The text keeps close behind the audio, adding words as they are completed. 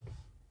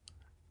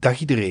Dag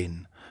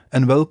iedereen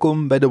en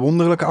welkom bij de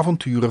wonderlijke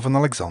avonturen van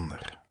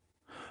Alexander.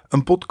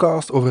 Een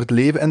podcast over het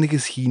leven en de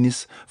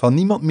geschiedenis van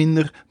niemand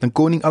minder dan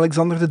koning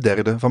Alexander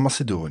III van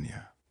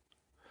Macedonië.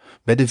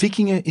 Bij de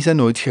Vikingen is hij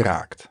nooit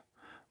geraakt,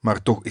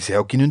 maar toch is hij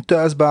ook in hun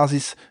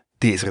thuisbasis,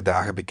 dezer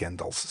dagen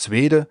bekend als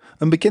Zweden,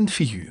 een bekend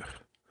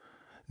figuur.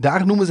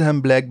 Daar noemen ze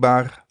hem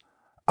blijkbaar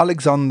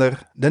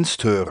Alexander den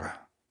Steure.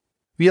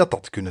 Wie had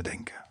dat kunnen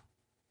denken?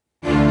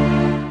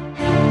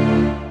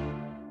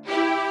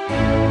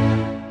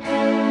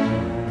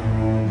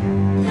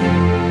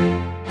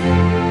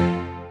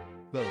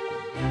 Welkom.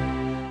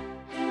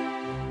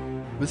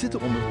 We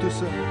zitten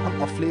ondertussen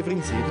aan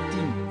aflevering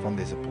 17 van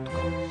deze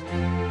podcast,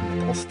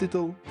 met als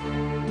titel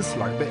De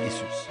Slag bij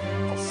Issus,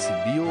 als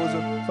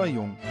symbiose van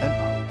jong en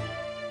oud.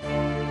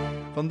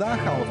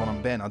 Vandaag gaan we van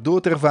een bijna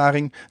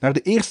doodervaring naar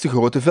de eerste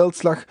grote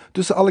veldslag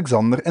tussen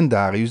Alexander en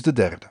Darius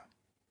III.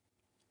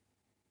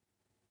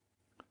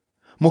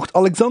 Mocht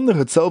Alexander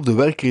hetzelfde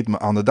werkritme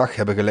aan de dag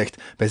hebben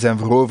gelegd bij zijn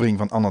verovering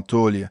van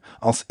Anatolië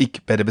als ik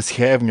bij de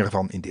beschrijving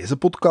ervan in deze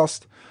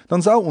podcast,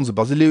 dan zou onze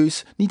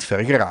Basileus niet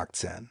ver geraakt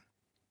zijn.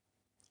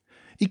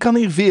 Ik kan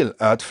hier veel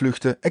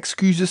uitvluchten,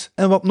 excuses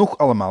en wat nog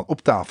allemaal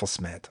op tafel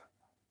smijten.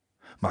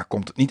 Maar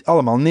komt het niet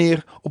allemaal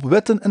neer op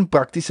wetten en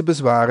praktische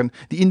bezwaren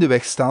die in de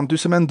weg staan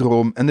tussen mijn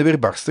droom en de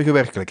weerbarstige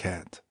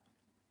werkelijkheid?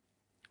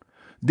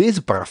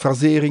 Deze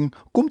parafrasering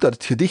komt uit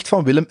het gedicht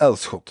van Willem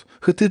Elschot,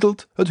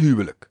 getiteld Het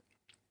Huwelijk.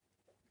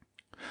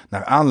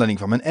 Naar aanleiding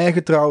van mijn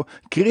eigen trouw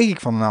kreeg ik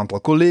van een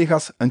aantal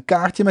collega's een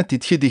kaartje met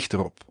dit gedicht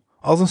erop,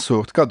 als een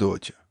soort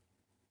cadeautje.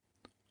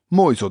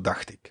 Mooi zo,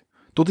 dacht ik,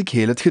 tot ik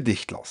heel het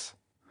gedicht las.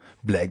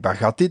 Blijkbaar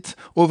gaat dit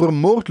over een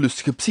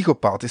moordlustige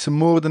psychopathische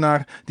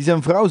moordenaar die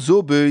zijn vrouw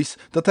zo beu is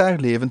dat hij haar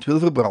levend wil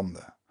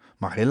verbranden,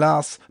 maar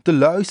helaas te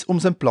lui is om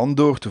zijn plan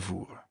door te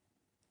voeren.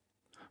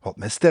 Wat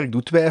mij sterk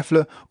doet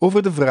twijfelen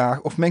over de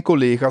vraag of mijn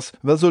collega's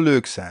wel zo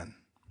leuk zijn.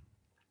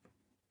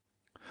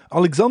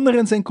 Alexander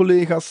en zijn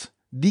collega's,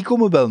 die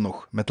komen wel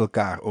nog met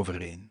elkaar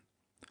overeen.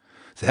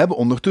 Ze hebben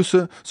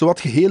ondertussen zowat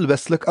geheel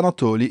westelijk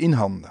Anatolië in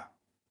handen.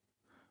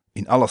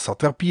 In alle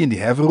satrapieën die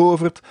hij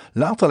verovert,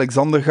 laat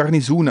Alexander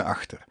garnizoenen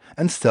achter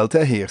en stelt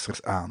hij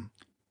heersers aan.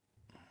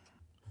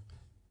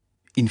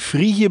 In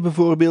Frigië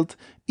bijvoorbeeld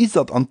is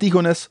dat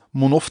Antigones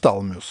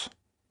Monophthalmus,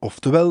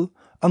 oftewel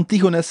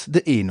Antigones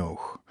de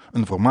Eenoog,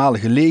 een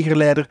voormalige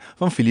legerleider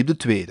van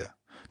Filip II,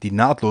 die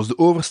naadloos de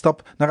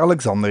overstap naar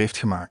Alexander heeft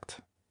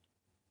gemaakt.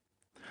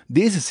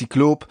 Deze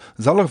cycloop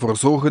zal ervoor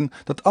zorgen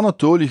dat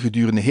Anatolië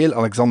gedurende heel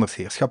Alexanders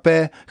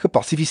heerschappij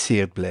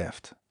gepacificeerd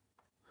blijft.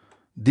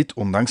 Dit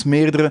ondanks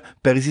meerdere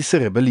Perzische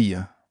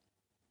rebellieën.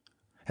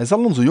 Hij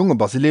zal onze jonge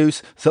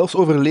Basileus zelfs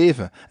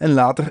overleven en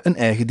later een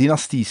eigen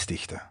dynastie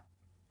stichten.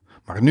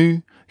 Maar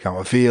nu gaan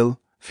we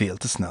veel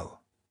te snel.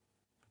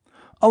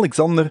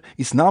 Alexander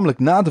is namelijk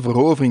na de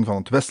verovering van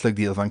het westelijk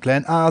deel van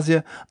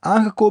Klein-Azië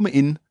aangekomen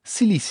in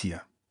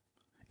Cilicië,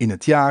 in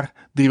het jaar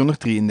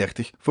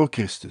 333 voor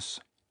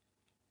Christus.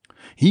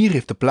 Hier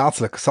heeft de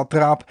plaatselijke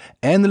satraap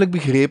eindelijk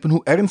begrepen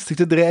hoe ernstig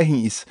de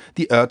dreiging is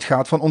die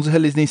uitgaat van onze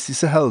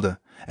Hellenistische helden,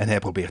 en hij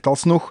probeert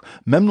alsnog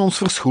Memnons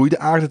verschroeide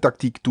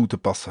aardetactiek toe te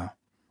passen.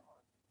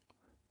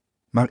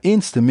 Maar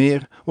eens te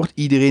meer wordt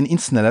iedereen in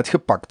snelheid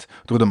gepakt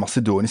door de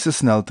Macedonische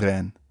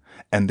sneltrein,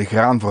 en de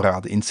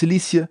graanvoorraden in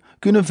Cilicië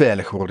kunnen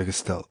veilig worden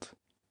gesteld.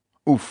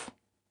 Oef.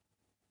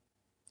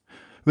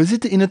 We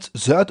zitten in het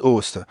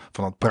zuidoosten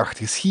van het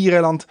prachtige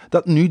schiereiland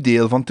dat nu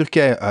deel van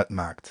Turkije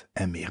uitmaakt,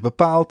 en meer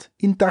bepaald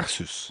in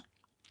Tarsus.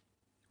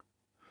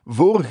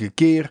 Vorige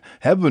keer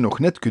hebben we nog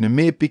net kunnen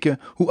meepikken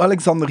hoe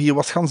Alexander hier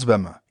was gaan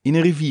zwemmen, in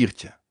een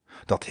riviertje,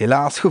 dat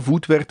helaas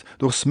gevoed werd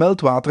door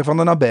smeltwater van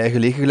de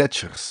nabijgelegen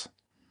gletsjers.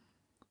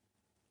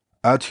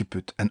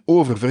 Uitgeput en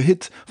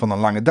oververhit van een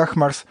lange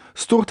dagmars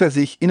stort hij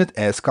zich in het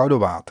ijskoude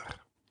water.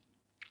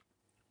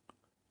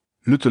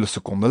 Luttele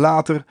seconden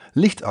later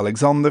ligt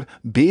Alexander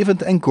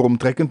bevend en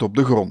kromtrekkend op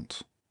de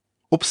grond,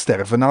 op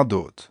sterven na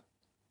dood.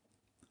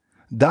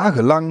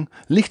 Dagenlang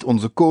ligt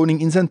onze koning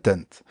in zijn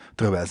tent,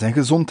 terwijl zijn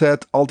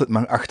gezondheid altijd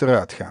maar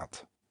achteruit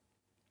gaat.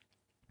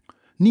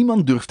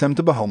 Niemand durft hem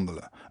te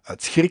behandelen,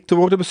 uit schrik te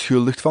worden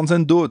beschuldigd van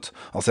zijn dood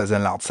als hij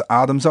zijn laatste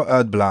adem zou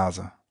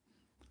uitblazen.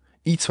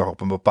 Iets waar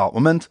op een bepaald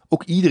moment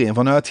ook iedereen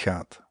van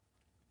uitgaat.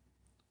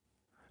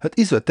 Het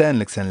is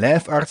uiteindelijk zijn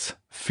lijfarts,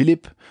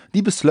 Filip,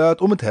 die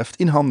besluit om het heft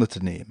in handen te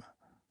nemen.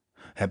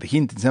 Hij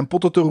begint in zijn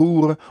potten te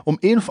roeren om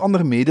een of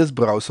ander medisch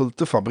brouwsel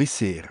te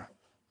fabriceren.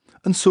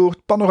 Een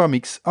soort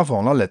panoramix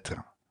avant la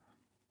lettre.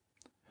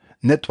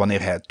 Net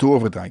wanneer hij het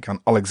toverdrank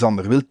aan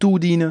Alexander wil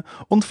toedienen,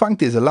 ontvangt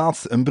deze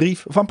laatste een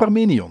brief van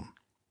Parmenion.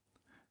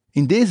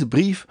 In deze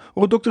brief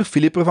wordt dokter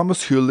Filip ervan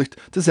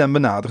beschuldigd te zijn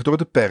benaderd door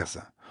de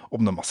Perzen,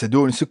 om de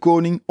Macedonische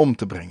koning om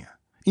te brengen,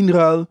 in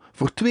ruil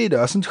voor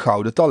 2000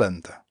 gouden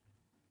talenten.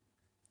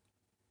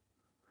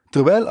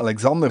 Terwijl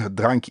Alexander het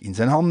drankje in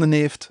zijn handen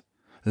heeft,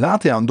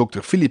 laat hij aan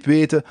dokter Filip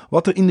weten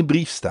wat er in de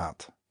brief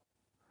staat.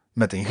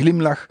 Met een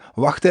glimlach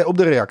wacht hij op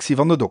de reactie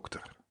van de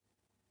dokter.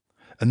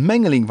 Een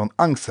mengeling van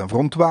angst en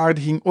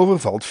verontwaardiging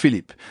overvalt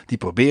Filip, die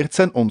probeert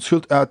zijn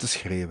onschuld uit te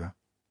schreeuwen.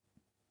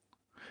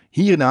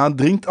 Hierna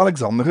drinkt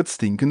Alexander het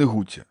stinkende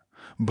goedje,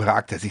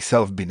 braakt hij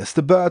zichzelf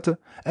binnenstebuiten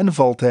en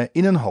valt hij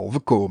in een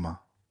halve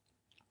coma.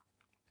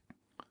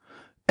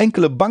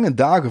 Enkele bange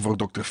dagen voor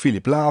dokter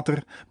Philip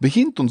later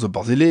begint onze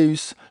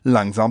Basileus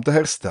langzaam te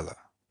herstellen.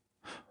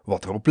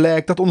 Wat erop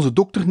lijkt dat onze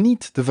dokter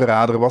niet de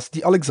verrader was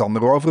die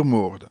Alexander wou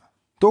vermoorden.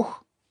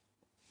 Toch?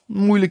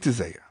 Moeilijk te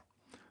zeggen.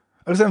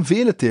 Er zijn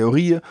vele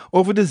theorieën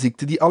over de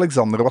ziekte die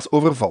Alexander was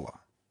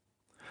overvallen.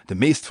 De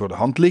meest voor de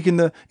hand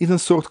liggende is een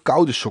soort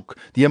koude shock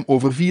die hem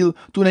overviel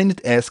toen hij in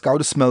het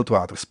ijskoude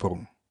smeltwater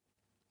sprong.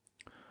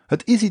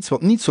 Het is iets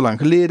wat niet zo lang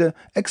geleden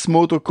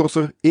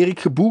ex-motorcrosser Erik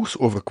Geboers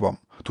overkwam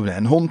toen hij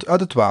een hond uit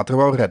het water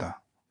wou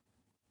redden.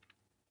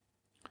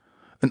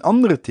 Een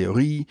andere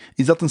theorie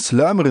is dat een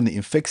sluimerende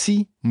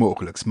infectie,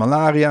 mogelijk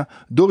malaria,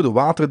 door de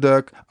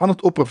waterduik aan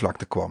het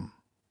oppervlakte kwam.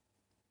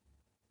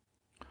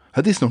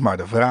 Het is nog maar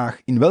de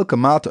vraag in welke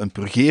mate een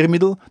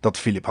purgeermiddel dat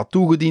Philip had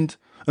toegediend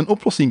een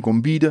oplossing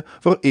kon bieden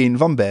voor een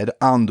van beide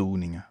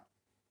aandoeningen.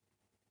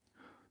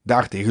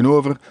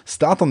 Daartegenover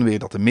staat dan weer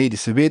dat de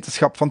medische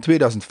wetenschap van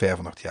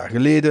 2500 jaar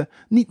geleden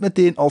niet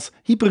meteen als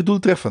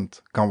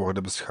hyperdoeltreffend kan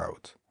worden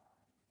beschouwd.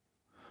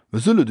 We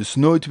zullen dus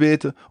nooit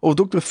weten of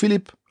dokter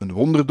Philip een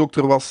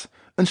wonderdokter was,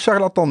 een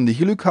charlatan die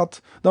geluk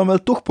had, dan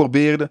wel toch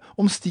probeerde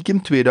om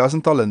stiekem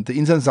 2000 talenten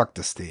in zijn zak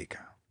te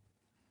steken.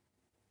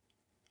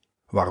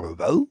 Waar we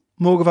wel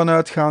mogen van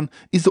uitgaan,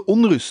 is de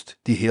onrust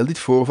die heel dit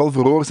voorval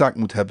veroorzaakt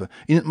moet hebben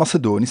in het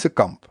Macedonische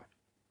kamp.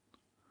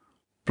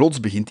 Plots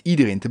begint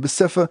iedereen te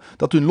beseffen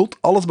dat hun lot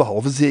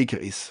allesbehalve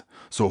zeker is,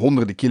 zo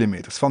honderden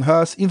kilometers van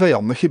huis in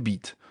vijandig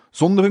gebied,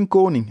 zonder een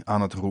koning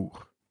aan het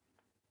roer.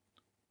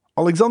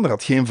 Alexander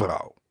had geen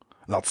vrouw,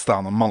 laat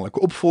staan een mannelijke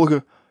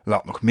opvolger,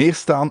 laat nog meer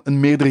staan een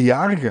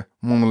meerderjarige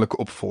mannelijke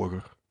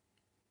opvolger.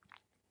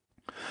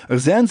 Er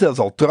zijn zelfs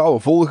al trouwe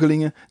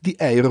volgelingen die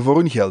eieren voor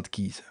hun geld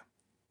kiezen.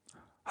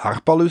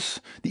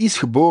 Harpalus, die is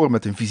geboren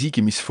met een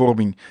fysieke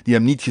misvorming die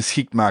hem niet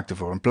geschikt maakte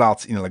voor een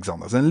plaats in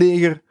Alexander zijn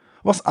leger,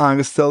 was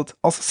aangesteld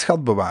als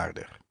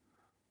schatbewaarder.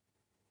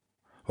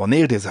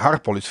 Wanneer deze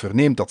Harpalus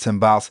verneemt dat zijn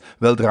baas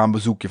weldra een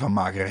bezoekje van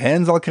Mager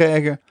Hein zal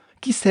krijgen,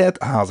 kiest hij het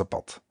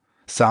hazenpad,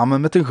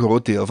 samen met een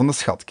groot deel van de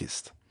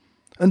schatkist.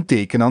 Een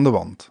teken aan de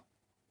wand.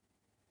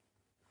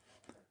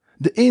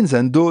 De een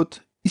zijn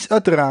dood is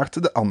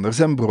uiteraard de ander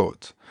zijn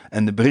brood,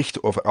 en de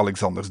berichten over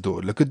Alexanders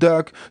dodelijke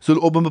duik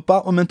zullen op een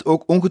bepaald moment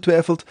ook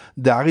ongetwijfeld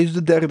Darius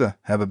III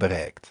hebben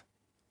bereikt,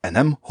 en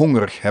hem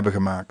hongerig hebben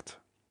gemaakt.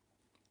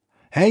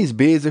 Hij is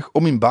bezig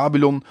om in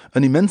Babylon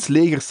een immens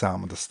leger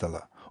samen te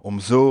stellen, om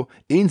zo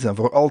eens en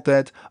voor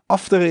altijd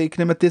af te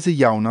rekenen met deze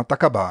Jauna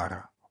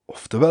Takabara,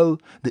 oftewel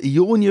de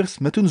Ioniërs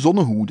met hun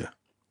zonnehoeden.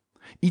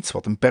 Iets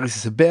wat een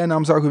Perzische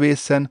bijnaam zou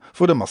geweest zijn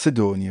voor de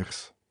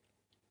Macedoniërs.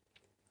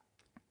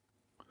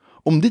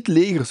 Om dit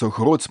leger zo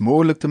groots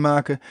mogelijk te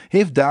maken,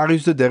 heeft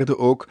Darius III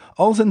ook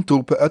al zijn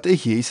troepen uit de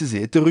Egeïsche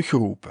Zee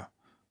teruggeroepen.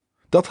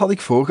 Dat had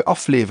ik vorige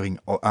aflevering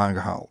al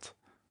aangehaald.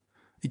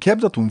 Ik heb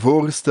dat toen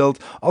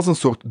voorgesteld als een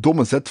soort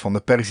domme zet van de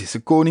Perzische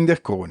koning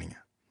der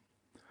koningen.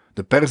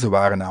 De Perzen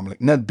waren namelijk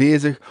net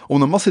bezig om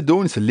de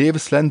Macedonische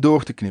levenslijn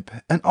door te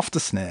knippen en af te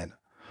snijden,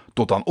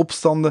 tot aan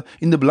opstanden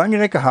in de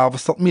belangrijke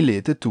havenstad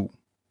Milete toe.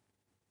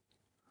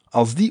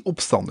 Als die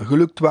opstanden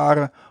gelukt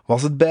waren,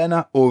 was het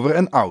bijna over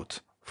en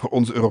out voor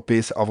onze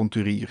Europese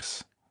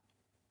avonturiers.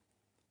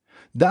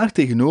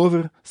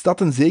 Daartegenover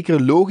staat een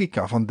zekere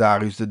logica van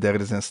Darius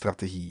III zijn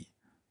strategie.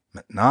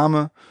 Met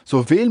name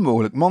zoveel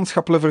mogelijk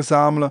manschappen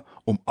verzamelen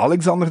om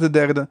Alexander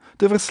III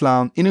te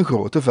verslaan in een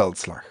grote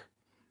veldslag.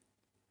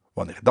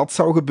 Wanneer dat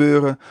zou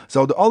gebeuren,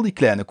 zouden al die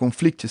kleine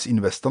conflictjes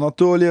in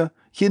West-Anatolië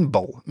geen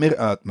bal meer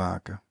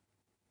uitmaken.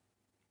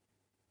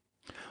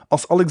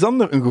 Als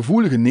Alexander een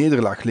gevoelige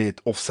nederlaag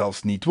leed of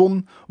zelfs niet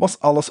won, was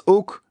alles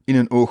ook in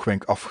een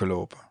oogwenk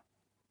afgelopen.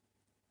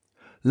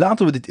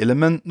 Laten we dit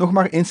element nog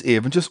maar eens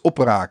eventjes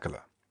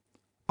oprakelen.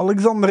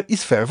 Alexander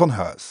is ver van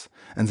huis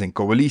en zijn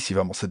coalitie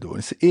van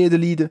Macedonische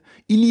edelieden,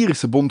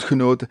 Illyrische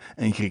bondgenoten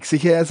en Griekse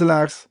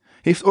gijzelaars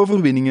heeft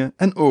overwinningen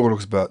en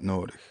oorlogsbuit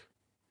nodig.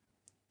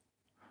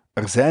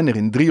 Er zijn er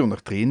in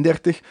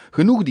 333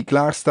 genoeg die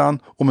klaarstaan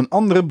om een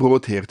andere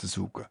broodheer te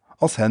zoeken,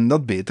 als hen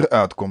dat beter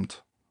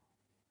uitkomt.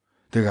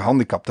 De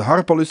gehandicapte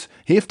Harpalus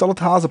heeft al het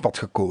hazenpad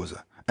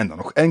gekozen, en dan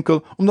nog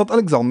enkel omdat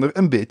Alexander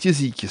een beetje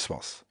ziekjes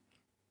was.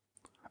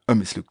 Een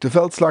mislukte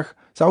veldslag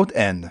zou het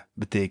einde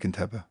betekend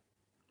hebben.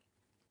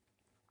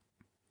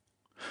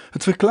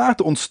 Het verklaart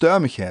de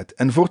onstuimigheid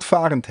en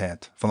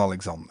voortvarendheid van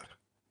Alexander.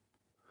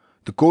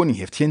 De koning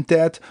heeft geen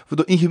tijd voor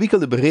de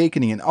ingewikkelde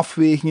berekeningen en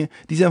afwegingen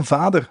die zijn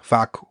vader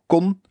vaak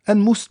kon en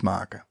moest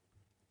maken.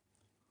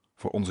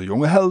 Voor onze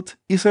jonge held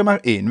is er maar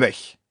één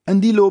weg, en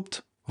die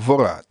loopt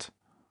vooruit.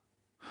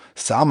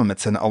 Samen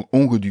met zijn al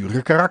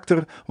ongedurige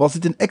karakter was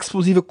dit een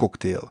explosieve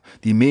cocktail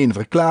die mee een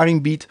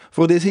verklaring biedt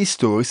voor deze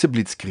historische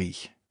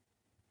blitzkrieg.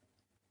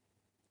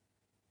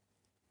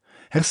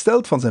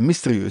 Hersteld van zijn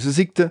mysterieuze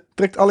ziekte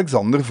trekt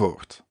Alexander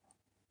voort.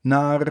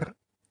 Naar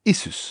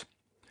Issus.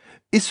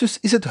 Issus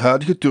is het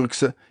huidige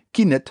Turkse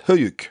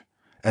Kinet-Höyük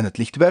en het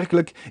ligt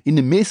werkelijk in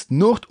de meest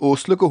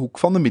noordoostelijke hoek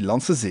van de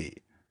Middellandse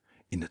Zee,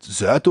 in het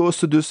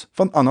zuidoosten dus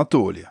van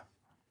Anatolië.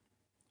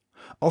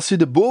 Als je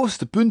de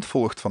bovenste punt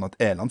volgt van het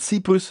eiland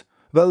Cyprus,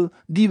 wel,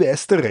 die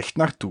wijst er recht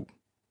naartoe.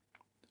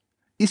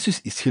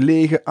 Issus is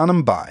gelegen aan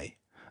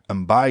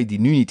een baai die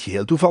nu niet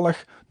geheel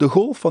toevallig de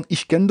golf van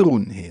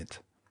Iskenderun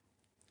heet.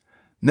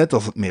 Net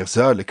als het meer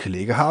zuidelijk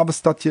gelegen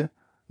havenstadje,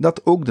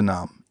 dat ook de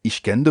naam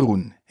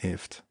Iskenderun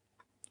heeft.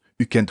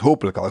 U kent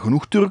hopelijk al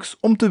genoeg Turks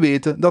om te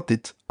weten dat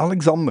dit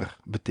Alexander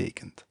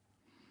betekent.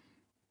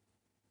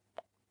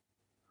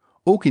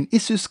 Ook in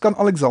Issus kan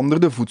Alexander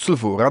de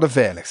voedselvoorraden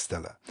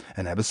veiligstellen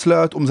en hij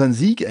besluit om zijn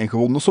zieke en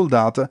gewonde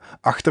soldaten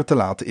achter te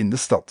laten in de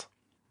stad.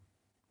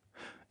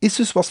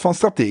 Issus was van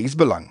strategisch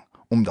belang,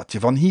 omdat je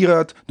van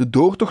hieruit de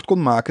doortocht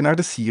kon maken naar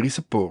de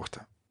Syrische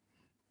poorten.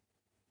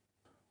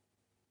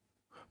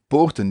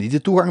 Poorten die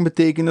de toegang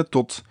betekenen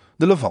tot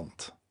de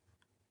Levant.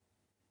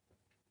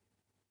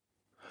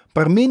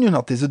 Parmenion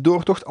had deze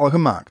doortocht al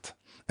gemaakt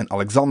en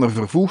Alexander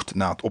vervoegt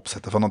na het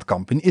opzetten van het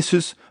kamp in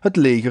Issus het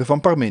leger van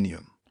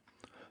Parmenion.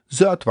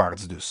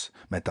 Zuidwaarts dus,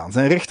 met aan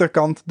zijn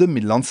rechterkant de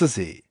Middellandse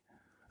Zee,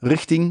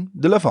 richting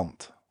de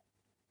Levant.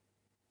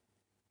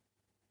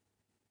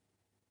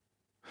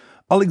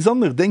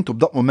 Alexander denkt op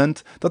dat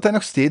moment dat hij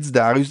nog steeds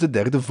Darius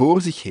III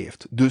voor zich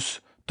heeft,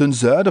 dus ten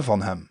zuiden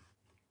van hem.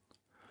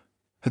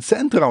 Het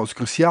zijn trouwens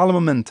cruciale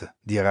momenten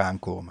die eraan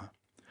komen.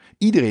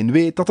 Iedereen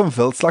weet dat een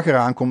veldslag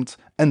eraan komt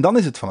en dan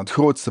is het van het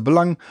grootste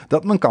belang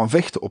dat men kan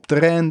vechten op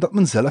terrein dat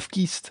men zelf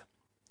kiest.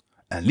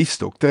 En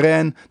liefst ook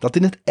terrein dat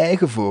in het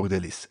eigen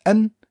voordeel is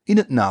en in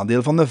het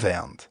nadeel van de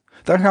vijand.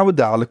 Daar gaan we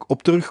dadelijk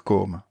op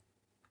terugkomen.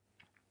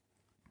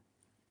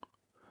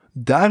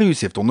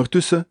 Darius heeft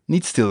ondertussen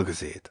niet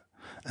stilgezeten.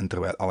 En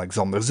terwijl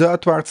Alexander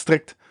zuidwaarts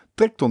trekt,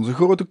 trekt onze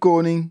grote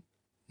koning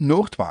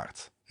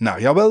noordwaarts,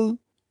 naar jawel,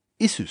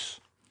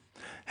 Issus.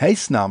 Hij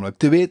is namelijk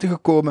te weten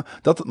gekomen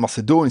dat het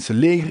Macedonische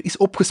leger is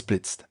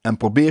opgesplitst en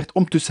probeert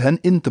om tussen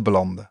hen in te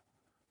belanden.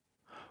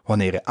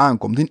 Wanneer hij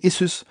aankomt in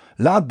Issus,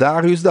 laat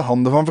Darius de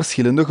handen van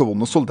verschillende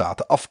gewonde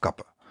soldaten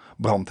afkappen,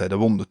 brandt hij de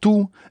wonden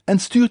toe en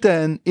stuurt hij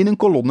hen in een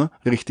kolonne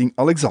richting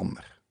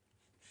Alexander.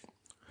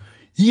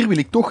 Hier wil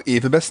ik toch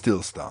even bij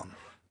stilstaan.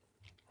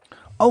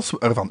 Als we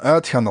ervan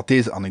uitgaan dat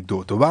deze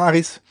anekdote waar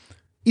is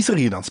er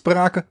hier dan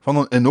sprake van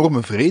een enorme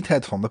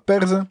wreedheid van de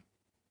Perzen?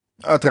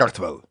 Uiteraard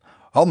wel.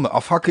 Handen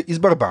afhakken is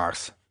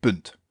barbaars.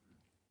 Punt.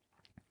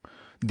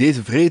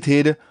 Deze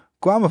wreedheden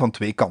kwamen van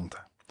twee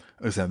kanten.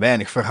 Er zijn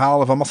weinig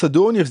verhalen van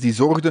Macedoniërs die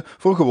zorgden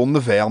voor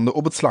gewonde vijanden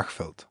op het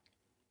slagveld.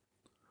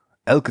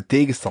 Elke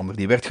tegenstander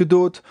die werd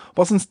gedood,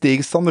 was een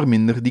tegenstander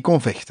minder die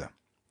kon vechten.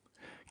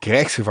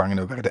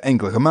 Krijgsgevangenen werden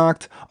enkel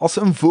gemaakt als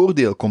ze een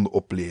voordeel konden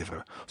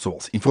opleveren,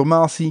 zoals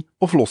informatie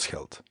of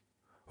losgeld.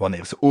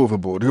 Wanneer ze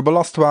overbodig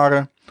belast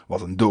waren,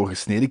 was een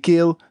doorgesneden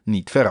keel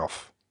niet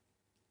veraf.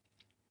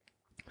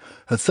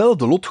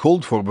 Hetzelfde lot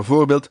gold voor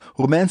bijvoorbeeld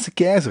Romeinse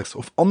keizers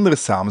of andere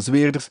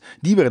samenzweerders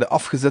die werden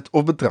afgezet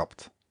of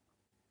betrapt.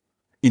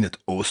 In het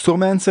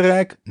Oost-Romeinse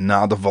Rijk,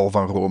 na de val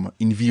van Rome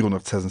in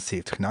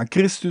 476 na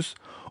Christus,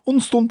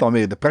 ontstond dan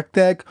weer de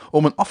praktijk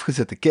om een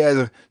afgezette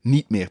keizer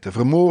niet meer te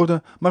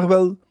vermoorden, maar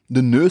wel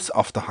de neus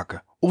af te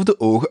hakken of de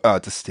ogen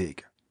uit te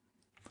steken.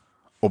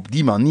 Op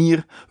die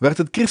manier werd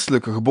het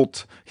christelijke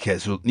gebod "gij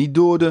zult niet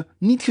doden"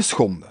 niet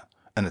geschonden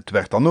en het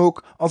werd dan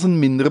ook als een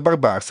minder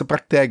barbaarse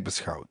praktijk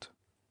beschouwd.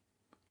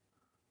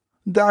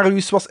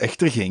 Darius was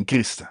echter geen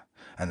christen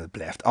en het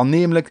blijft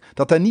aannemelijk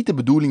dat hij niet de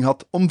bedoeling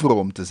had om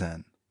vroom te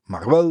zijn,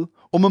 maar wel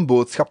om een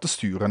boodschap te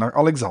sturen naar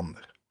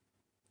Alexander.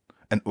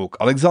 En ook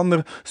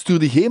Alexander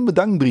stuurde geen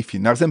bedankbriefje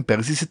naar zijn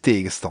Perzische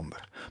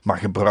tegenstander, maar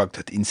gebruikte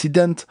het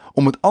incident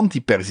om het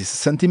anti-Perzische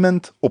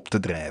sentiment op te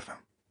drijven.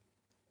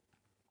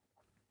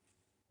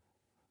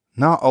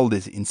 Na al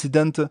deze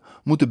incidenten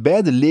moeten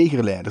beide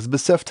legerleiders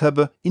beseft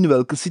hebben in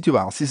welke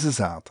situatie ze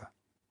zaten.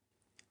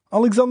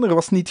 Alexander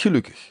was niet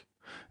gelukkig.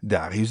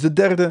 Darius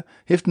III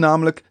heeft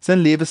namelijk zijn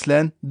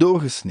levenslijn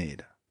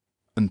doorgesneden.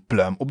 Een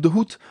pluim op de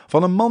hoed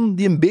van een man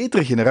die een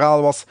betere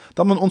generaal was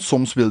dan men ons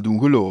soms wil doen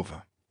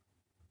geloven.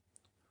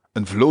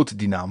 Een vloot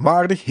die naam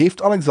waardig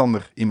heeft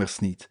Alexander immers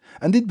niet,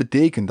 en dit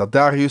betekent dat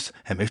Darius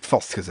hem heeft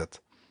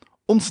vastgezet.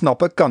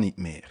 Ontsnappen kan niet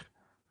meer.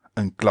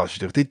 Een clash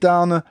der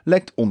titanen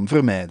lijkt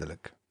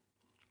onvermijdelijk.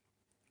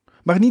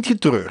 Maar niet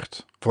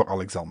getreurd voor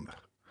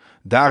Alexander.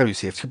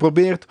 Darius heeft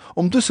geprobeerd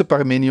om tussen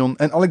Parmenion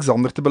en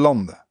Alexander te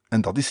belanden,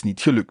 en dat is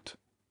niet gelukt.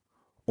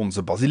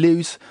 Onze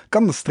Basileus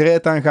kan de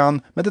strijd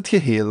aangaan met het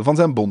geheel van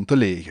zijn bonte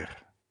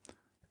leger.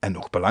 En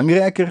nog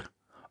belangrijker,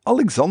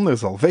 Alexander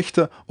zal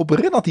vechten op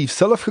relatief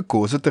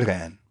zelfgekozen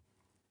terrein.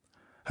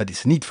 Het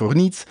is niet voor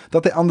niets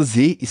dat hij aan de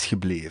zee is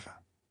gebleven.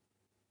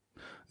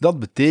 Dat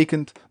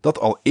betekent dat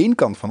al één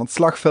kant van het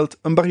slagveld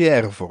een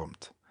barrière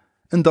vormt.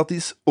 En dat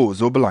is o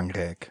zo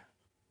belangrijk.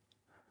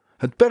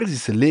 Het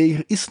Perzische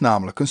leger is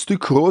namelijk een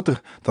stuk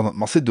groter dan het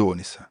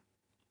Macedonische.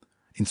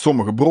 In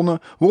sommige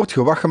bronnen wordt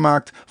gewag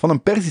gemaakt van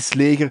een Perzisch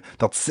leger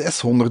dat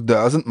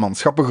 600.000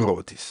 manschappen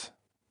groot is.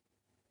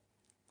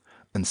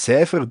 Een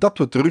cijfer dat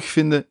we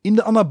terugvinden in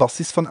de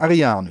Anabassis van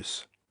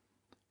Arrianus.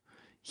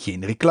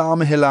 Geen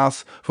reclame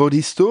helaas voor de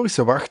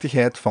historische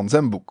waardigheid van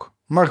zijn boek,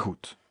 maar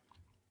goed.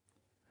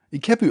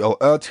 Ik heb u al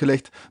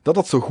uitgelegd dat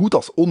het zo goed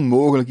als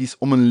onmogelijk is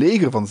om een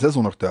leger van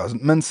 600.000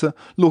 mensen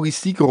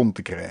logistiek rond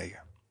te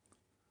krijgen.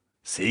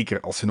 Zeker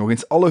als je nog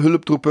eens alle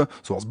hulptroepen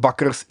zoals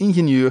bakkers,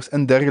 ingenieurs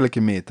en dergelijke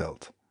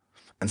meetelt.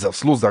 En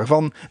zelfs los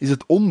daarvan is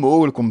het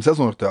onmogelijk om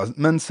 600.000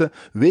 mensen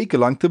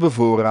wekenlang te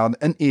bevoorraden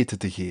en eten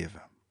te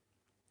geven.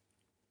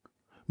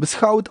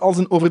 Beschouw het als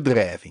een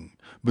overdrijving,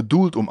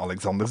 bedoeld om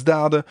Alexanders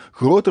daden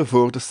groter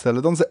voor te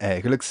stellen dan ze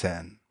eigenlijk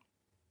zijn.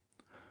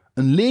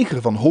 Een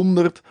leger van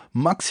 100,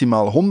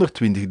 maximaal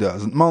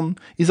 120.000 man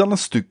is al een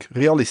stuk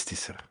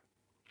realistischer.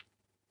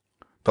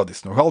 Dat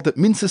is nog altijd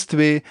minstens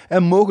 2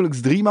 en mogelijk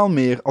 3 maal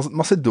meer als het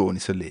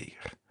Macedonische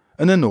leger.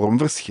 Een enorm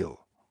verschil.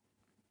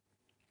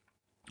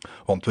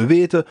 Want we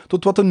weten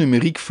tot wat een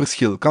numeriek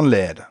verschil kan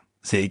leiden,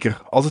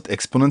 zeker als het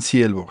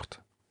exponentieel wordt.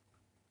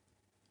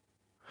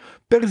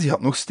 Perzië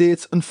had nog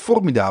steeds een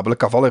formidabele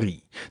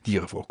cavalerie, die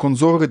ervoor kon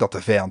zorgen dat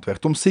de vijand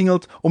werd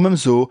omsingeld om hem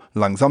zo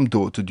langzaam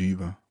dood te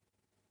duwen.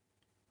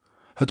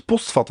 Het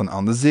postvatten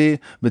aan de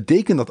zee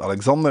betekent dat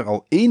Alexander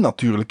al 1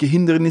 natuurlijke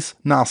hindernis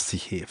naast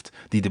zich heeft,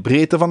 die de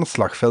breedte van het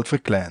slagveld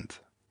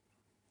verkleint.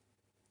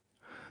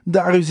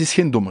 Darius is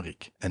geen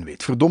dommerik en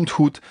weet verdomd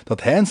goed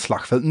dat hij een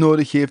slagveld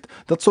nodig heeft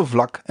dat zo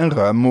vlak en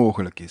ruim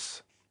mogelijk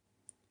is.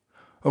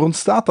 Er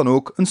ontstaat dan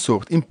ook een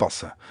soort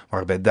impasse,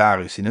 waarbij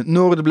Darius in het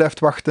noorden blijft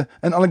wachten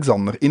en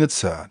Alexander in het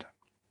zuiden.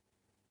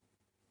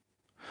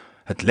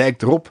 Het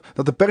lijkt erop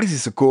dat de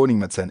Perzische koning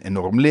met zijn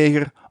enorm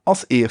leger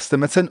als eerste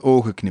met zijn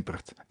ogen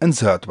knippert en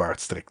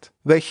zuidwaarts trekt,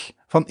 weg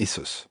van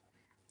Issus.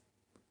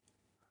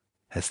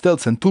 Hij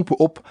stelt zijn troepen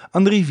op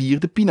aan de rivier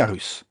de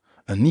Pinarus,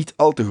 een niet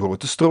al te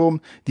grote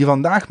stroom die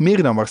vandaag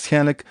meer dan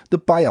waarschijnlijk de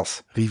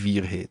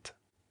Paias-rivier heet.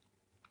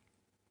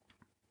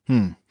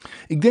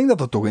 Ik denk dat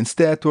het toch eens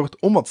tijd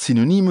wordt om wat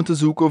synoniemen te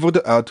zoeken voor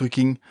de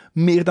uitdrukking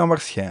meer dan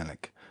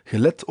waarschijnlijk,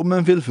 gelet op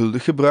mijn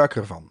veelvuldig gebruik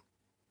ervan.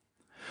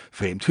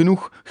 Vreemd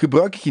genoeg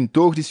gebruik ik in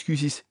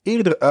toogdiscussies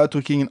eerder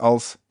uitdrukkingen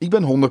als ik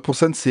ben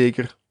 100%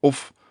 zeker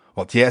of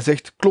wat jij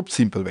zegt klopt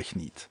simpelweg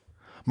niet.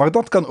 Maar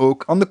dat kan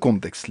ook aan de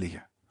context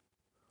liggen.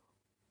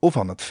 Of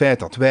aan het feit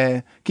dat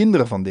wij,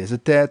 kinderen van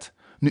deze tijd,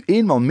 nu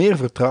eenmaal meer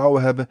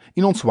vertrouwen hebben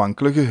in ons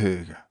wankele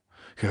geheugen,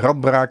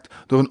 geradbraakt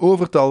door een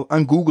overtal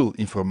aan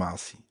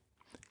Google-informatie.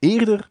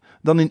 Eerder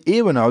dan in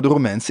eeuwenoude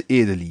Romeinse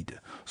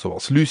edelieden,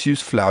 zoals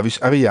Lucius Flavius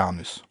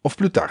Arrianus of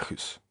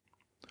Plutarchus.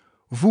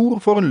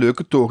 Voer voor een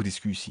leuke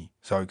toogdiscussie,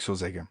 zou ik zo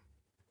zeggen.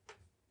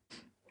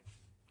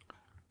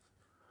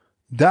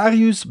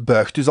 Darius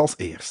buigt dus als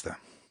eerste,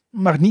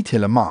 maar niet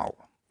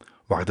helemaal.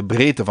 Waar de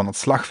breedte van het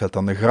slagveld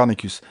aan de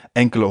Granicus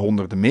enkele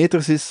honderden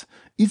meters is,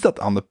 is dat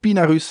aan de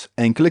Pinarus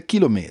enkele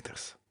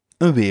kilometers.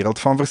 Een wereld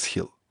van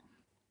verschil.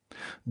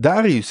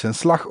 Darius zijn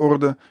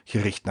slagorde,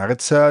 gericht naar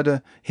het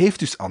zuiden, heeft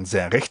dus aan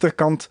zijn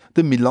rechterkant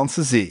de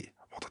Middellandse Zee,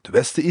 wat het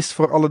westen is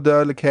voor alle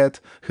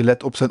duidelijkheid,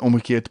 gelet op zijn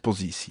omgekeerde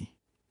positie.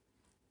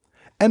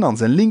 En aan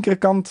zijn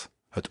linkerkant,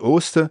 het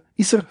oosten,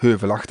 is er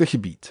heuvelachtig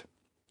gebied.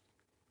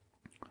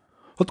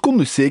 Het kon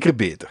dus zeker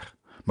beter,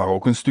 maar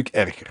ook een stuk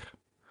erger.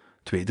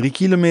 2-3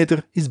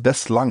 kilometer is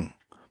best lang,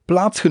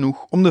 plaats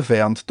genoeg om de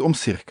vijand te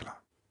omcirkelen.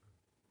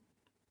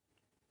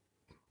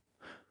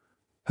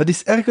 Het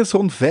is ergens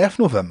rond 5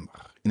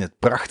 november, in het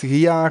prachtige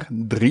jaar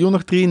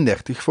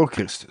 333 voor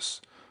Christus.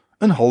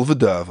 Een halve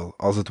duivel,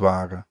 als het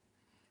ware.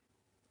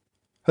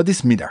 Het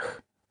is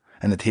middag,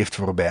 en het heeft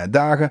voorbije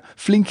dagen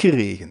flink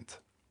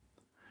geregend.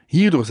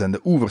 Hierdoor zijn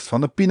de oevers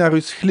van de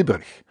Pinarus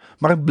glibberig,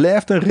 maar het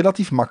blijft een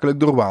relatief makkelijk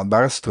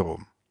doorwaadbare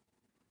stroom.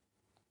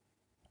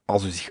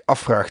 Als u zich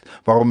afvraagt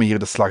waarom we hier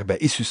de slag bij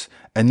Issus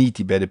en niet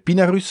die bij de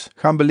Pinarus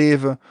gaan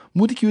beleven,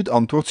 moet ik u het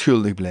antwoord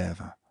schuldig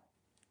blijven.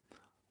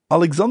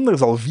 Alexander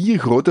zal 4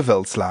 grote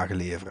veldslagen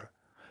leveren,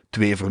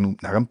 2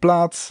 vernoemd naar een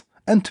plaats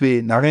en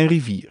 2 naar een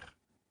rivier.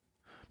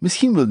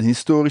 Misschien willen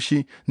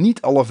historici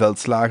niet alle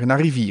veldslagen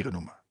naar rivieren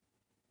noemen.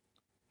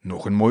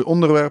 Nog een mooi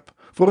onderwerp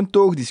voor een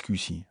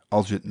toogdiscussie,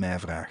 als u het mij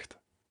vraagt.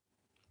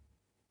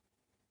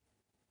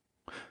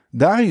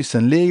 Darius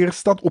zijn leger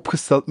staat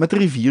opgesteld met de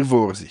rivier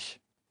voor zich.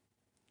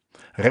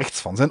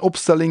 Rechts van zijn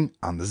opstelling,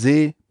 aan de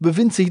zee,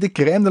 bevindt zich de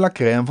crème de la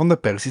crème van de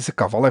Perzische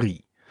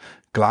cavalerie,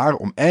 klaar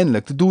om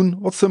eindelijk te doen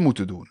wat ze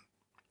moeten doen.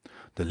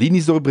 De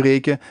linies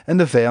doorbreken en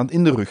de vijand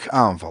in de rug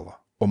aanvallen,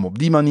 om op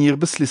die manier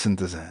beslissend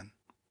te zijn.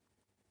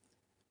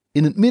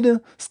 In het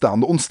midden staan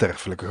de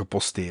onsterfelijken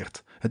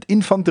geposteerd, het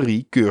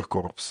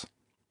infanterie-keurkorps.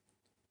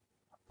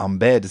 Aan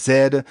beide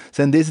zijden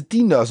zijn deze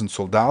 10.000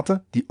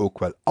 soldaten, die ook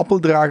wel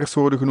appeldragers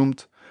worden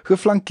genoemd,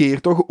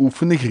 geflankeerd door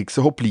geoefende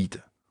Griekse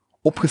hoplieten,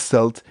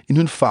 opgesteld in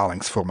hun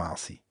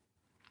phalanxformatie.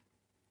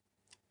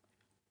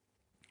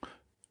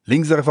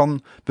 Links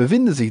daarvan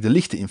bevinden zich de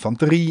lichte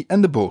infanterie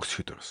en de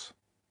boogschutters.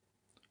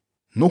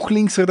 Nog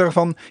linkser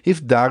daarvan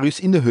heeft Darius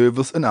in de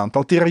heuvels een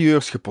aantal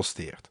tirailleurs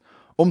geposteerd,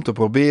 om te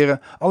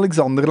proberen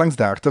Alexander langs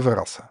daar te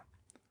verrassen.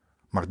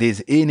 Maar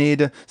deze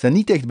eenheden zijn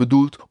niet echt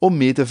bedoeld om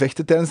mee te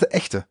vechten tijdens de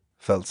echte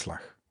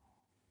veldslag.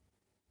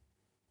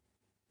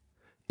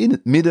 In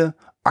het midden,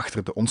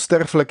 achter de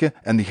onsterfelijke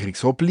en de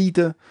Griekse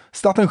hoplieten,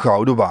 staat een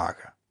gouden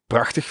wagen,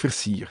 prachtig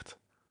versierd.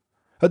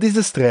 Het is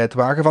de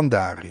strijdwagen van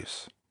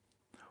Darius.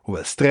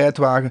 hoewel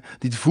strijdwagen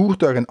dit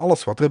voertuig en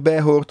alles wat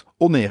erbij hoort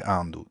oneer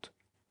aandoet.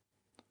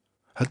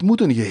 Het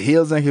moet een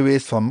geheel zijn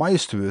geweest van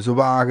majestueuze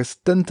wagens,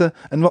 tenten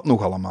en wat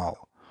nog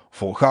allemaal,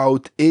 vol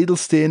goud,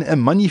 edelstenen en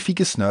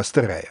magnifieke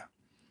snuisterijen.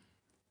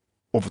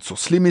 Of het zo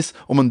slim is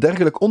om een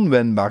dergelijk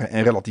onwendbare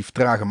en relatief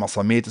trage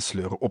massa mee te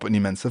sleuren op een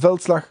immense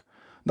veldslag,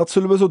 dat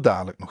zullen we zo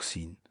dadelijk nog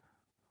zien.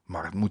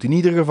 Maar het moet in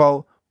ieder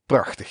geval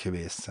prachtig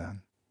geweest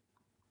zijn.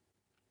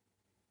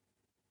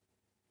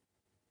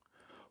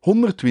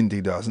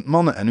 120.000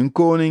 mannen en hun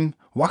koning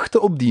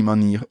wachten op die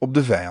manier op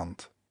de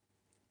vijand.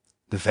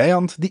 De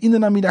vijand die in de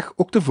namiddag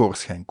ook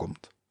tevoorschijn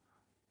komt.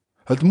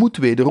 Het moet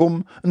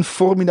wederom een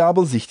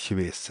formidabel zicht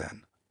geweest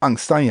zijn,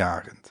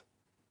 angstaanjagend.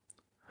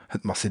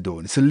 Het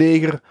Macedonische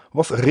leger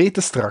was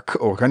rete strak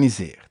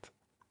georganiseerd.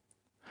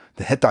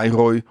 De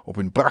Hetairoi op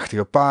hun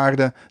prachtige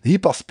paarden, de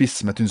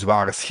Hippaspis met hun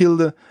zware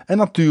schilden en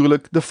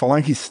natuurlijk de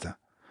Phalangisten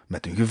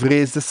met hun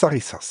gevreesde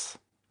sarissas.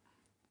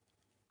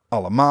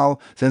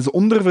 Allemaal zijn ze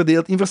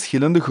onderverdeeld in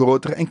verschillende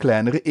grotere en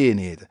kleinere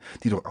eenheden,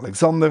 die door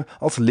Alexander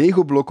als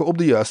legoblokken op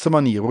de juiste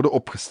manier worden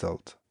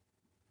opgesteld.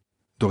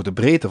 Door de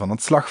breedte van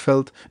het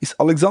slagveld is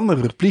Alexander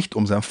verplicht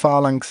om zijn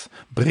phalanx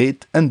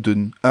breed en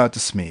dun uit te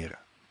smeren.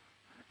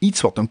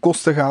 Iets wat ten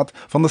koste gaat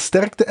van de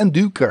sterkte en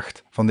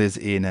duwkracht van deze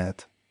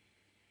eenheid.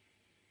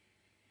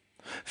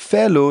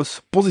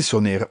 Feilloos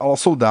positioneren alle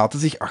soldaten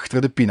zich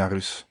achter de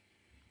Pinarus.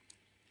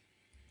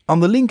 Aan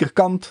de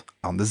linkerkant,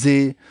 aan de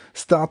zee,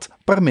 staat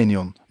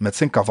Parmenion met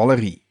zijn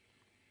cavalerie.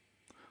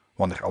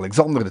 Wanneer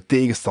Alexander de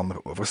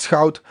tegenstander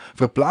overschouwt,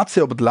 verplaatst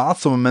hij op het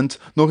laatste moment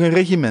nog een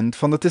regiment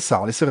van de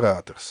Thessalische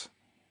ruiters.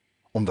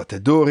 Omdat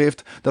hij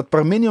doorheeft dat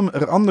Parmenion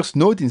er anders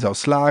nooit in zou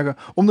slagen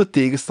om de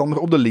tegenstander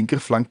op de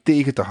linkerflank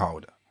tegen te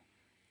houden.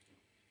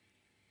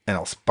 En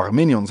als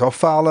Parmenion zou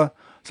falen,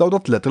 zou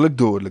dat letterlijk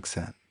dodelijk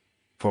zijn.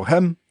 Voor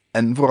hem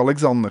en voor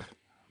Alexander.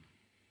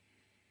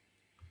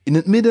 In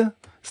het midden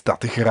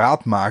staat de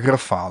graadmagere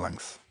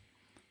phalanx.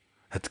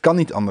 Het kan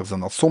niet anders dan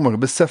dat sommigen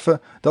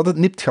beseffen dat het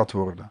nipt gaat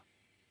worden.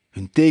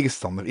 Hun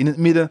tegenstander in het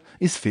midden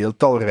is veel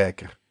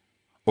talrijker.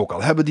 Ook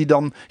al hebben die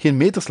dan geen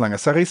meterslange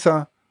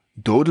sarissa,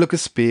 dodelijke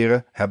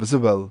speren hebben ze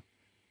wel.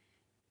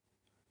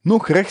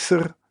 Nog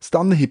rechtser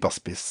staan de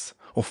Hippaspis,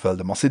 ofwel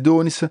de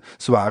Macedonische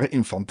zware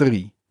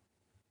infanterie.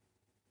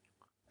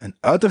 En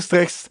uiterst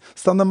rechts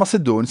staan de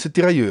Macedonische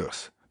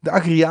tirailleurs, de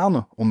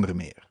Agrianen onder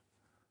meer.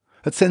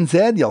 Het zijn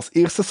zij die als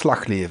eerste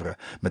slag leveren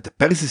met de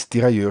Perzische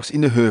tirailleurs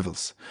in de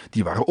heuvels,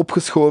 die waren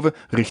opgeschoven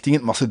richting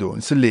het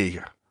Macedonische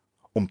leger,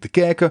 om te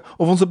kijken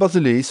of onze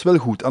Basileus wel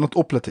goed aan het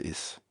opletten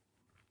is.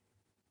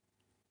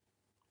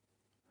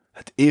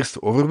 Het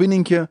eerste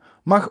overwinningje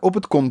mag op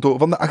het konto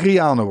van de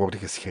Agrianen worden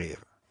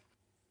geschreven.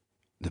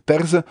 De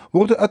Perzen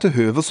worden uit de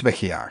heuvels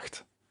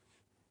weggejaagd.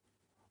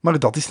 Maar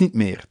dat is niet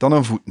meer dan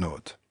een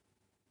voetnoot.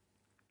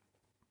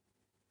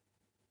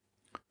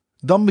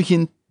 Dan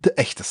begint de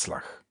echte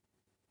slag.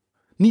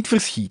 Niet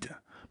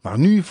verschieten, maar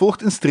nu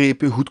volgt een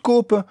streepje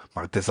goedkope,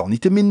 maar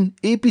desalniettemin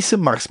epische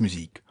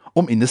marsmuziek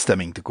om in de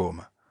stemming te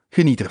komen.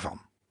 Geniet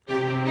ervan.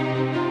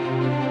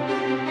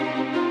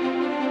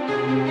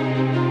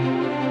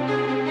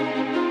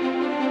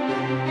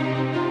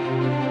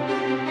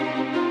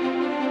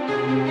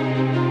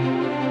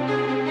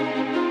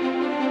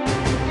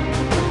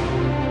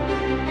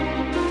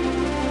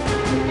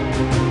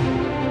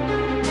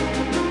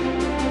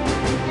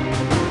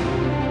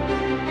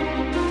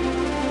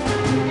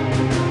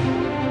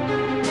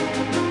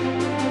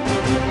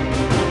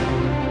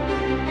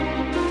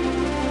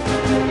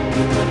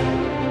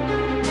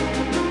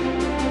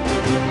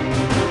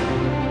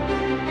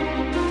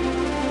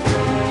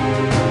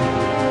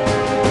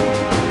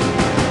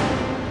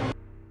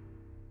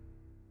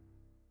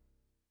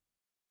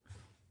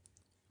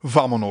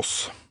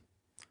 Vamonos.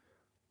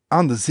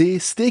 Aan de zee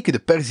steken de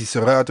Perzische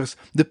ruiters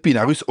de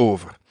Pinarus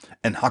over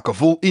en hakken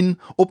vol in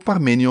op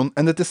Parmenion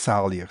en de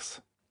Thessaliërs.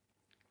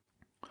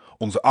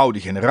 Onze oude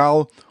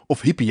generaal,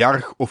 of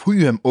hippiarch of hoe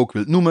u hem ook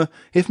wilt noemen,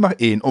 heeft maar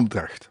één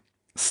opdracht: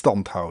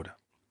 stand houden.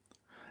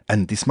 En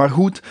het is maar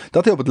goed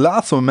dat hij op het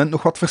laatste moment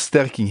nog wat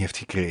versterking heeft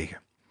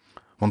gekregen.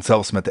 Want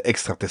zelfs met de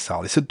extra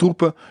Thessalische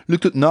troepen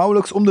lukt het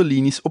nauwelijks om de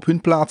linies op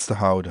hun plaats te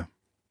houden.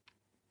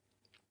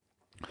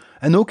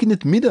 En ook in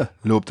het midden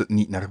loopt het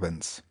niet naar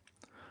wens.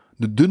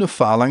 De dunne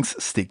phalanx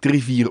steekt de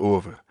rivier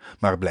over,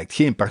 maar blijkt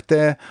geen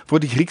partij voor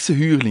de Griekse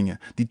huurlingen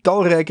die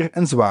talrijker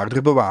en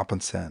zwaarder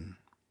bewapend zijn.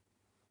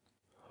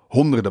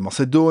 Honderden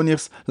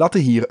Macedoniërs laten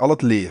hier al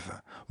het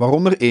leven,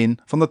 waaronder één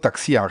van de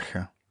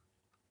taxiarchen.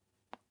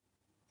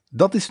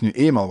 Dat is nu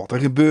eenmaal wat er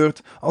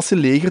gebeurt als je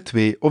leger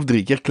 2 of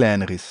 3 keer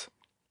kleiner is.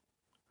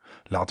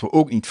 Laten we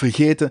ook niet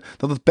vergeten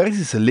dat het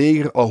Perzische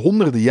leger al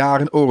honderden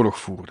jaren oorlog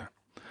voerde.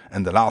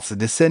 En de laatste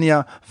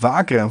decennia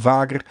vaker en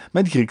vaker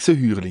met Griekse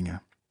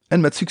huurlingen.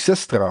 En met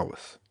succes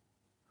trouwens.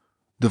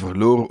 De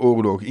verloren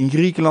oorlogen in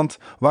Griekenland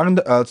waren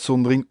de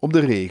uitzondering op de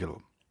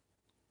regel.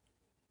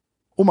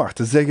 Om maar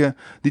te zeggen,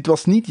 dit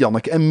was niet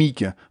Janneke en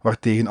Mieke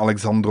waartegen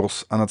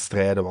Alexandros aan het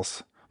strijden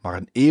was, maar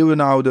een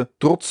eeuwenoude,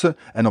 trotse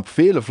en op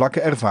vele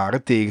vlakken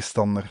ervaren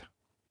tegenstander.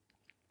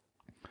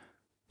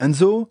 En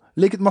zo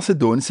leek het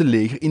Macedonische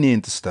leger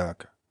ineen te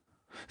stuiken.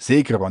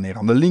 Zeker wanneer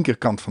aan de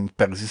linkerkant van het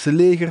Perzische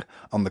leger,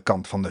 aan de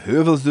kant van de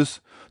heuvels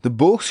dus, de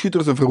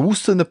boogschutters een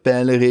verwoestende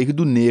pijlenregen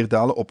doen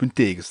neerdalen op hun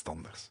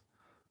tegenstanders.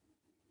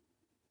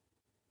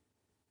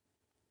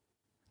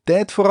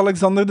 Tijd voor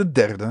Alexander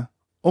III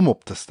om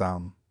op te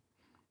staan.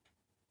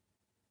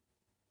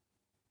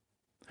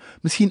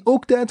 Misschien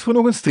ook tijd voor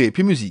nog een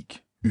streepje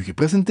muziek, u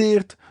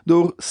gepresenteerd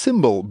door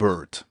Cymbal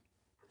Bird.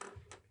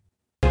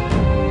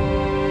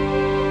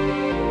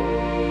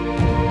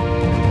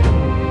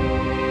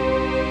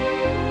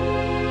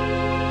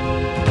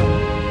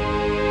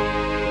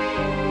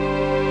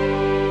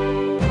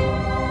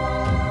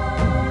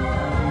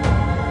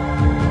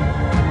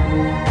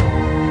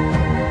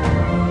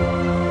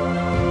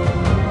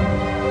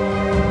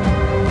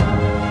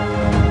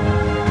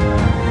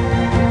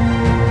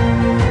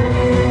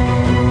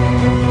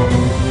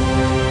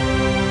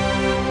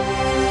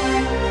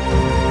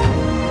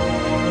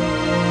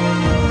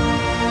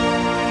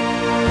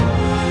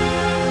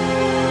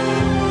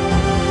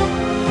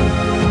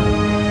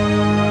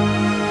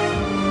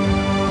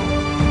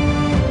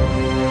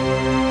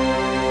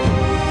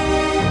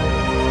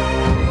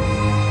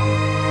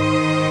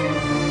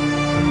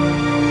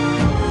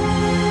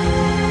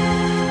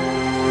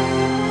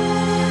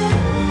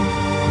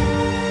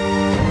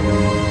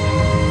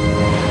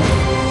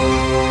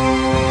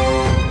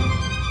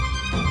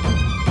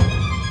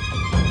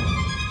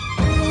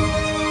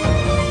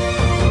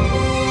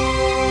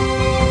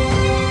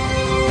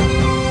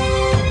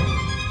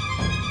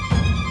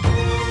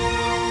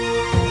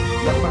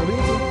 Laat maar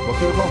weten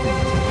wat u ervan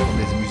vindt van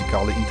deze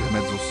muzikale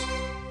intermezzo's.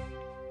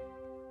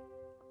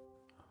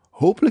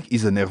 Hopelijk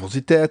is de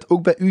nervositeit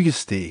ook bij u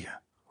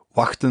gestegen,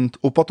 wachtend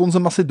op wat onze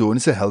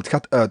Macedonische held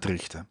gaat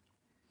uitrichten.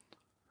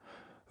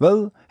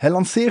 Wel, hij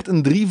lanceert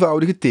een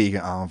drievoudige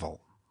tegenaanval.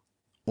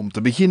 Om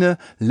te beginnen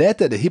leidt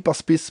hij de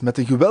Hippaspis met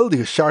een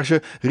geweldige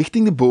charge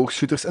richting de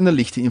boogschutters en de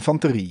lichte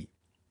infanterie.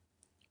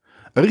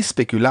 Er is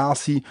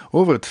speculatie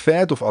over het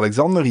feit of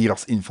Alexander hier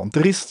als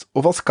infanterist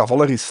of als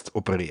cavalerist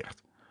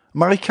opereert,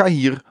 maar ik ga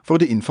hier voor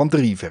de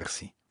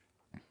infanterieversie,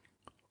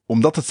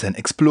 omdat het zijn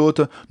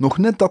exploten nog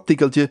net dat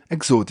tikkeltje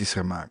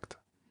exotischer maakt.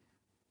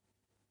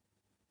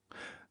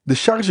 De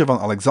charge van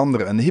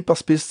Alexander en de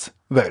Hippaspis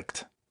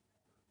werkt.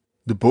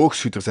 De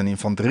boogschutters en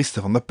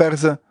infanteristen van de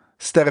Perzen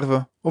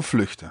sterven of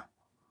vluchten.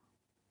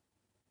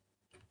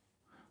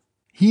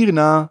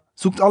 Hierna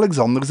zoekt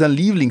Alexander zijn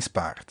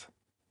lievelingspaard,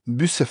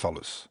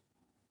 Bucephalus.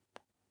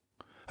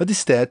 Het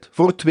is tijd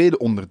voor het tweede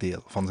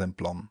onderdeel van zijn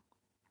plan.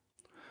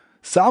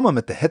 Samen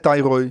met de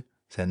Hetairoi,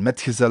 zijn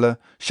metgezellen,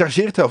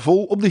 chargeert hij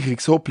vol op de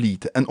Griekse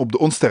hoplieten en op de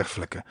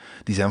onsterfelijken,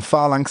 die zijn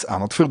phalanx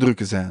aan het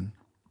verdrukken zijn.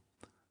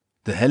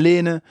 De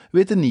Hellenen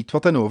weten niet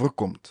wat hen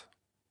overkomt.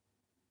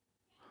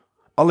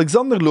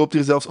 Alexander loopt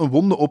hier zelfs een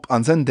wonde op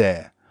aan zijn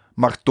dij,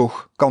 maar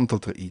toch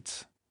kantelt er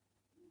iets.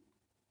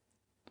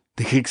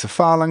 De Griekse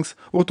phalanx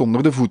wordt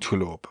onder de voet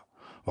gelopen,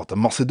 wat de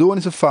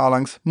Macedonische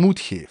phalanx moed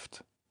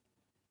geeft.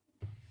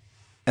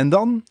 En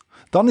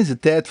dan is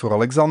het tijd voor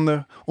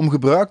Alexander om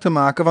gebruik te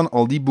maken van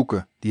al die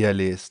boeken die hij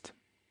leest.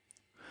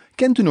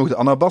 Kent u nog de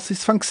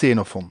Anabasis van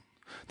Xenophon,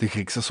 de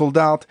Griekse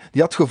soldaat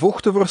die had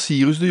gevochten voor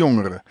Cyrus de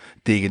Jongere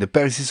tegen de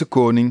Perzische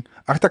koning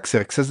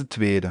Artaxerxes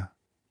II?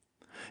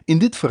 In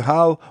dit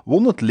verhaal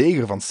won het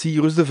leger van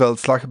Cyrus de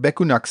veldslag bij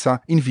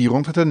Cunaxa in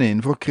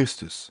 401 voor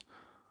Christus.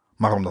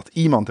 Maar omdat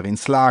iemand erin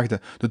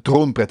slaagde de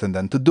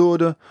troonpretendent te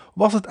doden,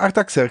 was het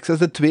Artaxerxes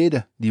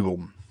II die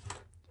won.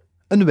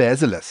 Een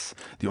wijze les,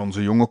 die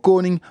onze jonge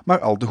koning maar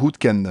al te goed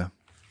kende.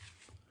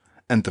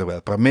 En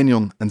terwijl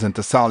Parmenion en zijn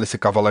Thessalische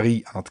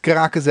cavalerie aan het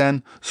kraken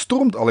zijn,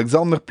 stormt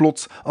Alexander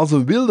plots als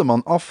een wilde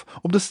man af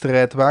op de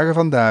strijdwagen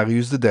van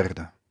Darius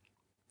III.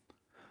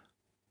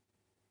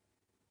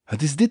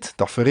 Het is dit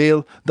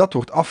tafereel dat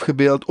wordt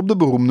afgebeeld op de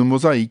beroemde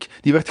mozaïek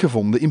die werd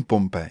gevonden in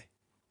Pompei.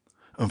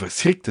 Een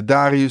verschrikte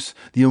Darius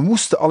die een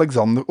woeste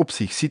Alexander op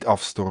zich ziet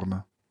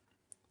afstormen.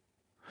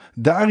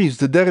 Darius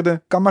III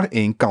kan maar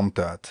één kant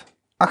uit,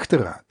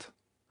 achteruit.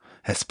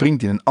 Hij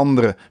springt in een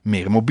andere,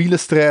 meer mobiele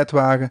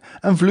strijdwagen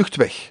en vlucht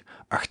weg,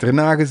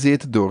 achterna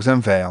gezeten door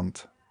zijn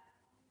vijand.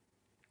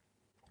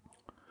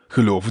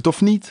 Geloof het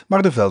of niet,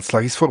 maar de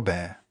veldslag is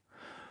voorbij.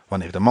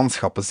 Wanneer de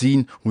manschappen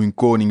zien hoe hun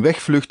koning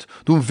wegvlucht,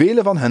 doen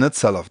velen van hen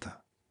hetzelfde.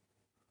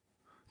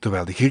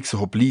 Terwijl de Griekse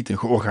hoplieten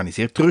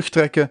georganiseerd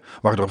terugtrekken,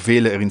 waardoor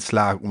velen erin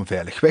slagen om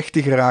veilig weg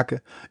te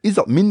geraken, is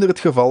dat minder het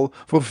geval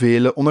voor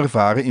vele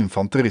onervaren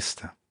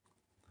infanteristen.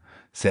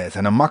 Zij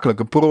zijn een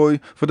makkelijke prooi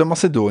voor de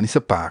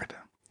Macedonische paarden.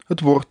 Het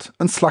wordt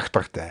een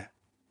slachtpartij.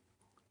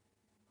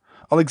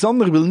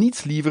 Alexander wil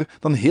niets liever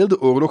dan heel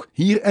de oorlog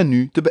hier en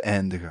nu te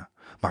beëindigen,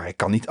 maar hij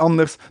kan niet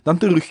anders dan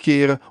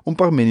terugkeren om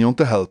Parmenion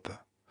te helpen.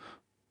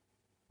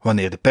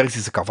 Wanneer de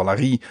Perzische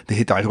cavalerie de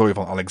Hetairoi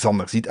van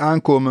Alexander ziet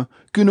aankomen,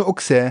 kunnen ook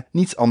zij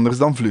niets anders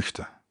dan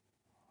vluchten.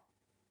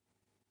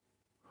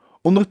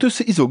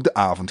 Ondertussen is ook de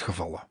avond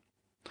gevallen.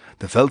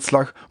 De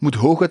veldslag moet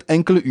hooguit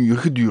enkele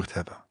uren geduurd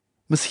hebben,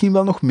 misschien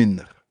wel nog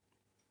minder.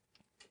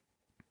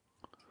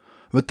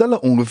 We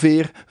tellen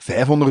ongeveer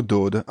 500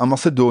 doden aan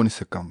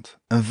Macedonische kant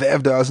en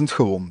 5000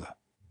 gewonden.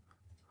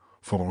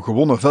 Voor een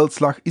gewonnen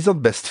veldslag is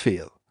dat best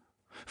veel.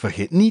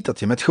 Vergeet niet dat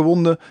je met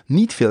gewonden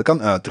niet veel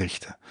kan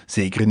uitrichten,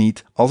 zeker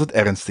niet als het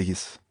ernstig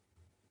is.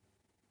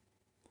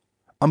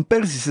 Aan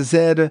Perzische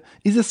zijde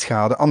is de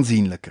schade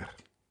aanzienlijker.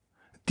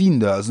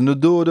 Tienduizenden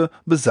doden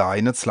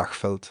bezaaien het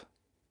slagveld.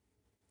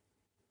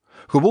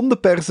 Gewonde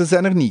Perzen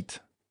zijn er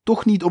niet,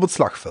 toch niet op het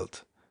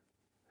slagveld.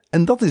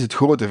 En dat is het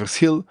grote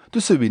verschil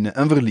tussen winnen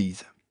en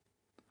verliezen.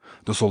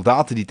 De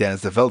soldaten die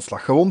tijdens de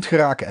veldslag gewond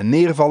geraken en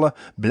neervallen,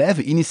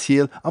 blijven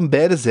initieel aan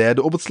beide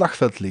zijden op het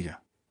slagveld liggen,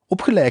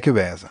 op gelijke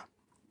wijze.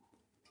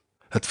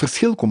 Het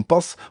verschil komt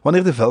pas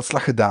wanneer de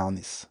veldslag gedaan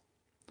is.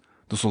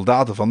 De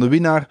soldaten van de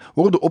winnaar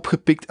worden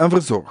opgepikt en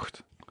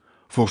verzorgd,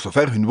 voor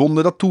zover hun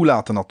wonden dat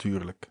toelaten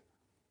natuurlijk.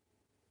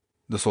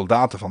 De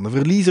soldaten van de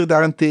verliezer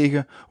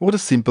daarentegen worden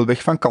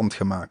simpelweg van kant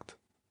gemaakt.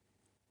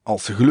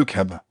 Als ze geluk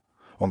hebben,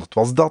 want het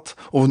was dat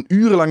of een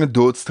urenlange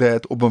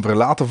doodstrijd op een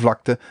verlaten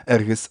vlakte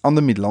ergens aan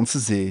de Middellandse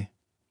Zee.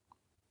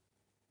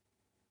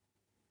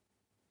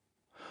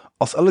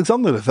 Als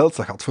Alexander de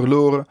veldslag had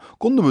verloren,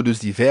 konden we dus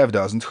die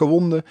 5000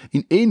 gewonden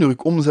in één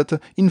ruk omzetten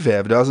in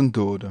 5000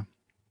 doden.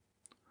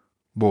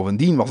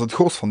 Bovendien was het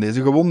gros van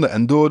deze gewonden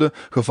en doden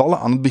gevallen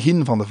aan het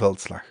begin van de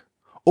veldslag,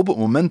 op het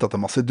moment dat de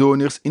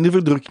Macedoniërs in de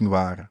verdrukking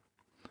waren.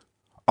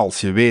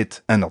 Als je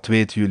weet, en dat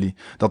weten jullie,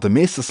 dat de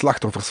meeste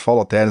slachtoffers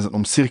vallen tijdens een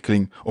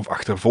omcirkeling of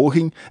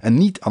achtervolging en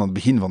niet aan het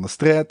begin van de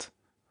strijd,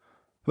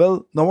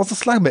 wel, dan was de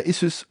slag bij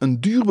Issus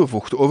een duur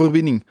bevochten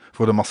overwinning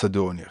voor de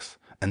Macedoniërs,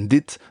 en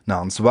dit na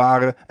een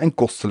zware en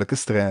kostelijke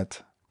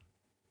strijd.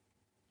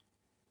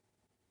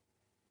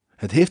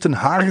 Het heeft een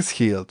haar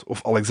gescheeld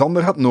of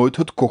Alexander had nooit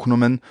het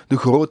cognomen de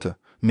Grote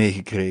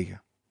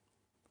meegekregen.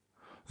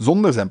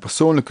 Zonder zijn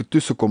persoonlijke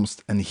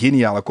tussenkomst en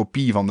geniale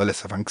kopie van de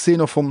lessen van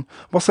Xenophon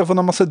was er van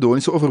een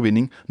Macedonische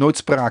overwinning nooit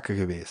sprake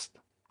geweest.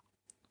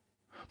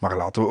 Maar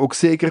laten we ook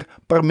zeker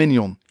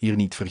Parmenion hier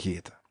niet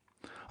vergeten.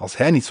 Als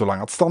hij niet zo lang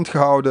had stand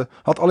gehouden,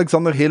 had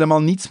Alexander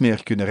helemaal niets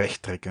meer kunnen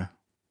rechttrekken.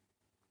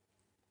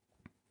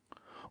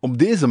 Op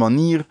deze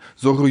manier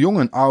zorgen jong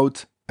en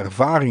oud,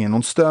 ervaring en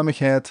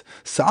onstuimigheid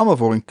samen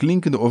voor een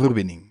klinkende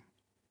overwinning.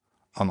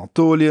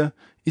 Anatolië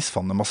is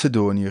van de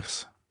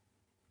Macedoniërs.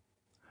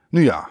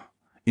 Nu ja,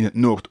 in het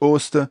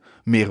noordoosten,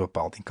 meer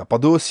bepaald in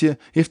Cappadocië,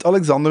 heeft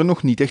Alexander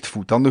nog niet echt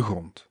voet aan de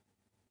grond.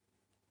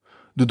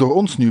 De door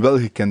ons nu wel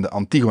gekende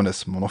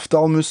Antigones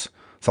Monophthalmus,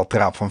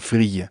 satraap van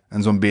Frigië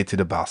en zo'n beetje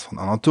de baas van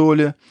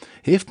Anatolië,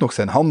 heeft nog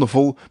zijn handen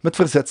vol met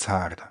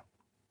verzetshaarden.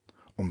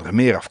 Onder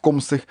meer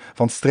afkomstig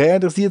van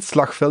strijders die het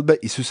slagveld bij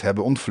Issus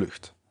hebben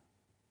ontvlucht.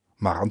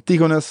 Maar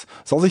Antigones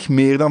zal zich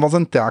meer dan van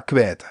zijn taak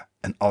kwijten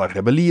en alle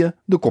rebellieën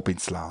de kop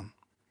inslaan.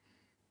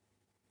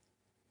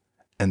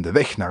 En de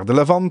weg naar de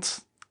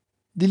Levant,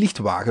 die ligt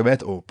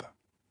wagenwijd open.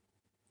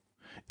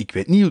 Ik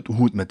weet niet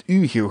hoe het met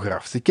uw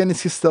geografische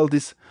kennis gesteld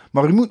is,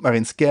 maar u moet maar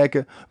eens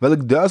kijken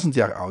welk 1000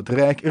 jaar oud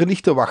rijk er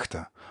ligt te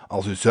wachten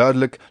als u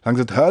zuidelijk langs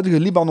het huidige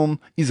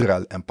Libanon,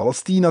 Israël en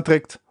Palestina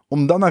trekt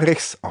om dan naar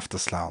rechts af te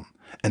slaan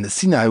en de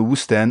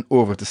Sinaï-woestijn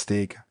over te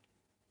steken.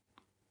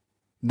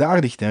 Daar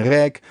ligt een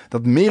rijk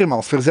dat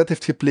meermaals verzet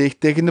heeft gepleegd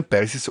tegen de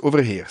Perzische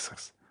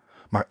overheersers,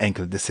 maar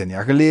enkele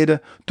decennia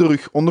geleden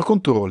terug onder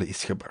controle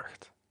is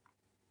gebracht.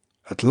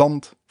 Het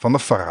land van de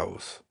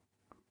farao's.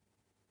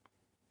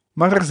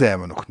 Maar daar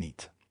zijn we nog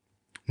niet.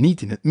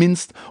 Niet in het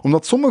minst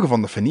omdat sommige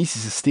van de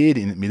Fenicische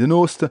steden in het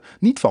Midden-Oosten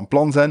niet van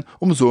plan zijn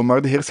om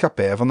zomaar de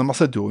heerschappij van de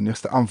Macedoniërs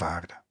te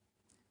aanvaarden.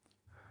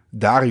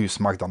 Darius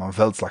mag dan een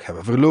veldslag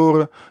hebben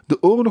verloren,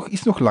 de oorlog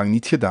is nog lang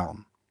niet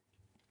gedaan.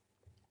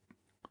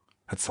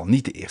 Het zal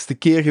niet de eerste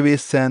keer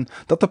geweest zijn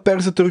dat de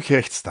Perzen terug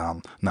recht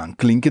staan na een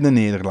klinkende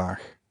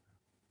nederlaag.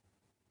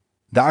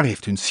 Daar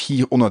heeft hun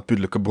schier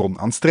onuitputtelijke bron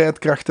aan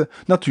strijdkrachten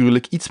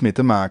natuurlijk iets mee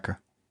te maken.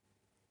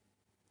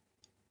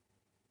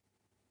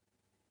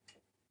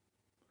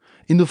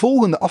 In de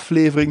volgende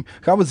aflevering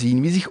gaan we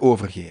zien wie zich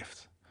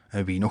overgeeft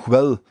en wie nog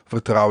wel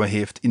vertrouwen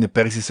heeft in de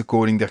Perzische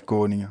koning der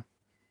koningen.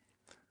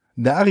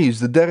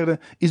 Darius III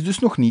is dus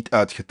nog niet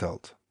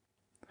uitgeteld.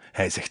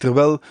 Hij is echter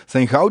wel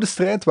zijn gouden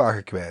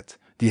strijdwagen kwijt,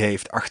 die hij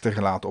heeft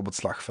achtergelaten op het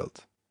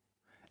slagveld.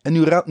 En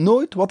u raadt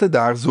nooit wat hij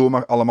daar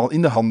zomaar allemaal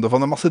in de handen van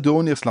de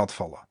Macedoniërs laat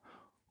vallen.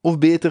 Of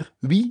beter,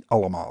 wie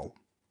allemaal.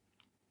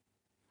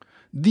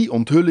 Die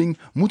onthulling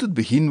moet het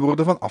begin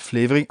worden van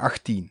aflevering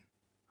 18.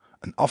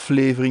 Een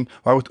aflevering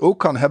waar we het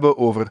ook gaan hebben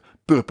over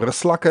purperen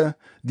slakken,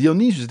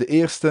 Dionysius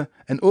I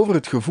en over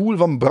het gevoel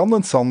van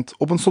brandend zand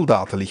op een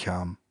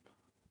soldatenlichaam.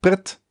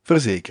 Pret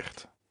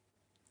verzekerd.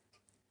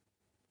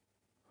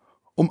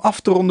 Om af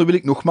te ronden wil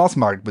ik nogmaals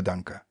Mark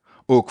bedanken.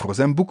 Ook voor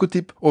zijn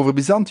boekentip over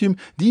Byzantium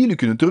die jullie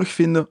kunnen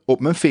terugvinden op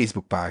mijn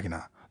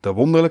Facebookpagina, De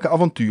Wonderlijke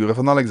Avonturen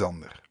van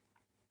Alexander.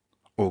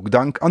 Ook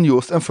dank aan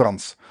Joost en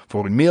Frans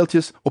voor hun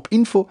mailtjes op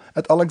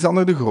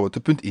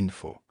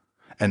info@alexanderdegrote.info.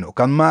 En ook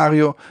aan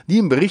Mario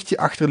die een berichtje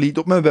achterliet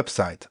op mijn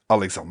website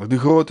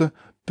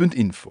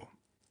alexanderdegrote.info.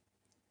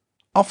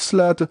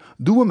 Afsluiten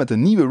doen we met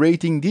een nieuwe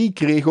rating die ik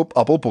kreeg op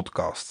Apple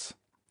Podcasts.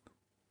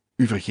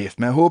 U vergeeft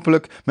mij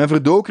hopelijk mijn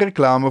verdoken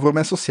reclame voor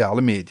mijn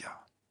sociale media.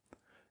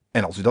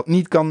 En als u dat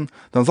niet kan,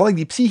 dan zal ik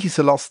die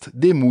psychische last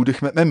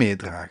deemoedig met mij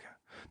meedragen,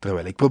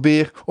 terwijl ik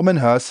probeer om mijn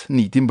huis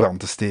niet in brand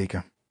te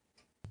steken.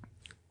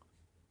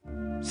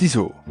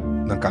 Ziezo,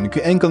 dan kan ik u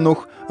enkel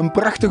nog een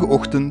prachtige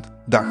ochtend,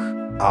 dag,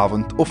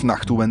 avond of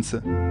nacht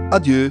toewensen.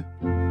 Adieu.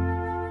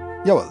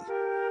 Jawel.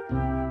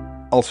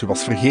 Als u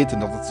was vergeten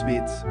dat het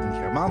Zweeds een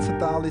Germaanse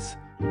taal is,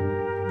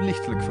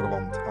 lichtelijk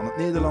verwant aan het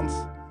Nederlands,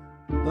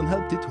 dan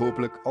helpt dit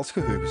hopelijk als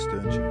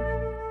geheugensteuntje.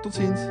 Tot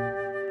ziens.